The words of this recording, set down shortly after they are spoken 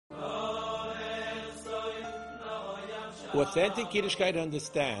Authentic Yiddishkeit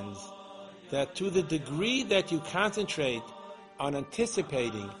understands that to the degree that you concentrate on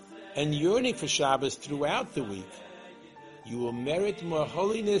anticipating and yearning for Shabbos throughout the week, you will merit more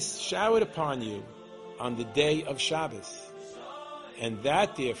holiness showered upon you on the day of Shabbos. And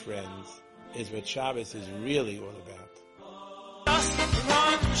that, dear friends, is what Shabbos is really all about.